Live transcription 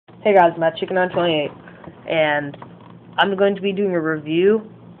Hey guys, Matt Chicken on 28, and I'm going to be doing a review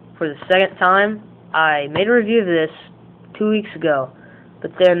for the second time. I made a review of this 2 weeks ago,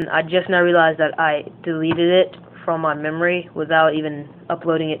 but then I just now realized that I deleted it from my memory without even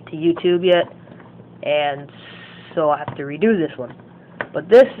uploading it to YouTube yet, and so I have to redo this one. But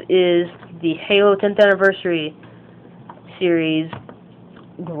this is the Halo 10th Anniversary series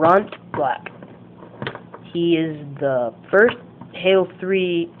Grunt Black. He is the first Halo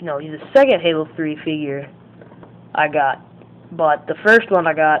 3, no, he's the second Halo 3 figure I got, but the first one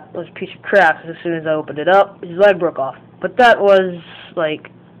I got was a piece of crap. As soon as I opened it up, his leg broke off. But that was,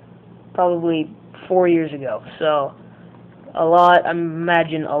 like, probably 4 years ago, so I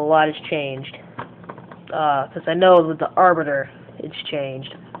imagine a lot has changed, because I know with the Arbiter, it's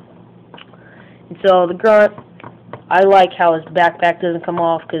changed. And so, the Grunt, I like how his backpack doesn't come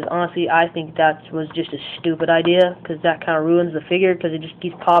off, because honestly, I think that was just a stupid idea, because that kind of ruins the figure, because it just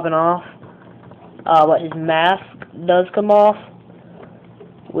keeps popping off. But his mask does come off,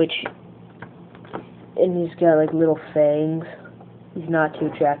 and he's got like little fangs. He's not too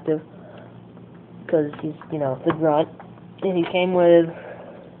attractive, because he's, the Grunt. And he came with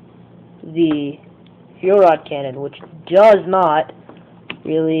the fuel rod cannon, which does not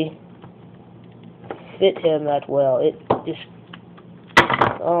really fit him that well. It just,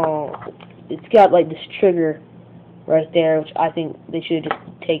 it's got like this trigger right there, which I think they should have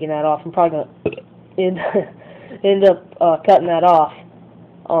just taken that off. I'm probably gonna end up cutting that off.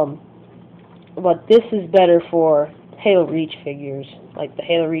 But this is better for Halo Reach figures, like the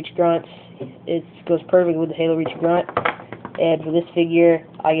Halo Reach Grunts. It goes perfect with the Halo Reach Grunt. And for this figure,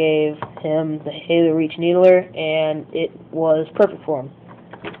 I gave him the Halo Reach Needler, and it was perfect for him.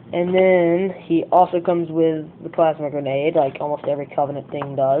 And then he also comes with the plasma grenade, like almost every Covenant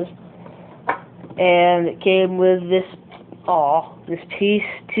thing does. And it came with this piece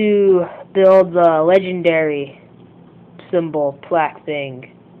to build the legendary symbol plaque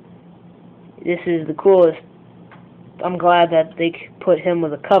thing. This is the coolest. I'm glad that they put him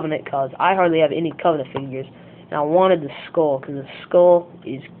with a Covenant, because I hardly have any Covenant figures. And I wanted the skull, because the skull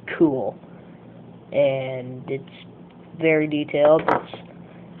is cool. And it's very detailed.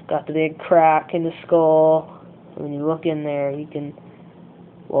 It's got the big crack in the skull. When you look in there, you can,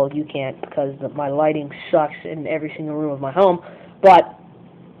 well, you can't, because my lighting sucks in every single room of my home, but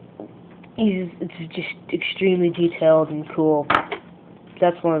it's just extremely detailed and cool.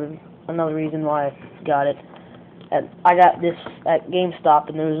 That's another reason why I got it. And I got this at GameStop,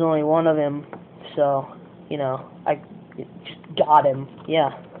 and there was only one of him, so, I just got him.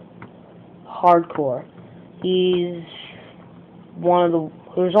 Yeah. Hardcore.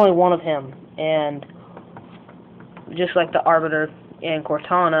 There's only one of him, and just like the Arbiter and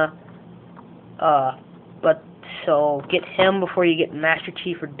Cortana, but so get him before you get Master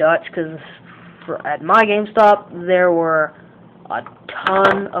Chief or Dutch, because at my GameStop there were a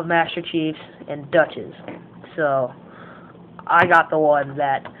ton of Master Chiefs and Dutches, so I got the one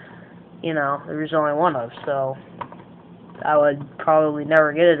that, there was only one of, so I would probably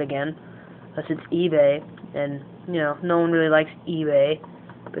never get it again, unless it's eBay, and, no one really likes eBay,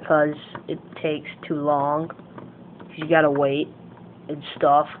 because it takes too long, because you gotta wait, and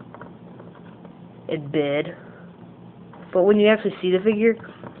stuff, and bid. But when you actually see the figure,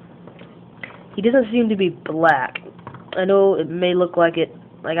 he doesn't seem to be black. I know it may look like it,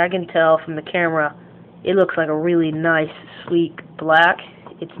 like I can tell from the camera, it looks like a really nice, sleek black.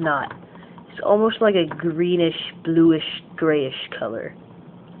 It's not. It's almost like a greenish, bluish, grayish color.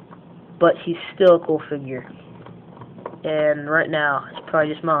 But he's still a cool figure. And right now, it's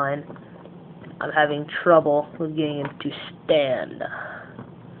probably just mine, I'm having trouble with getting him to stand.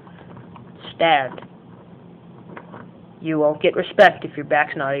 Stand. You won't get respect if your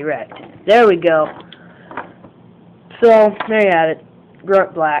back's not erect. There we go. So, there you have it.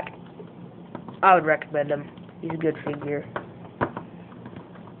 Grunt Black. I would recommend him. He's a good figure.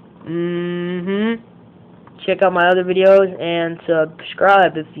 Check out my other videos and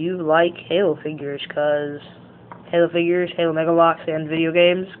subscribe if you like Halo figures, because Halo figures, Halo Megabloks, and video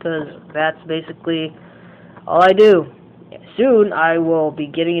games, because that's basically all I do. Soon I will be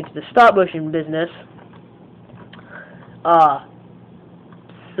getting into the stop motion business.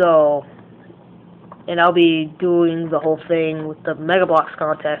 And I'll be doing the whole thing with the Megabloks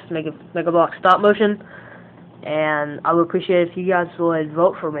contest, Megabloks stop motion, and I would appreciate if you guys would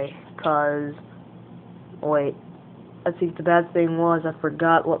vote for me, because, wait, I think the bad thing was I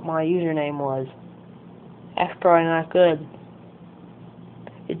forgot what my username was. That's probably not good.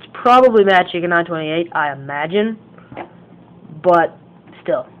 It's probably MattChicken928, I imagine, but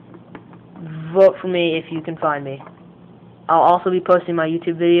still, vote for me if you can find me. I'll also be posting my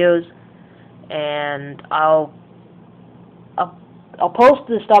YouTube videos, and I'll post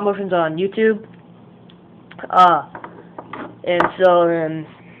the stop motions on YouTube. And so then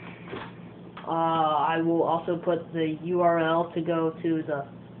I will also put the URL to go to the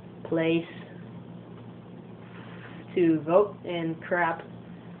place to vote and crap.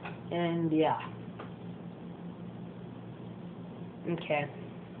 And yeah. Okay.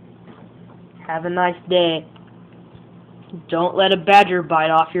 Have a nice day. Don't let a badger bite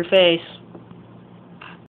off your face.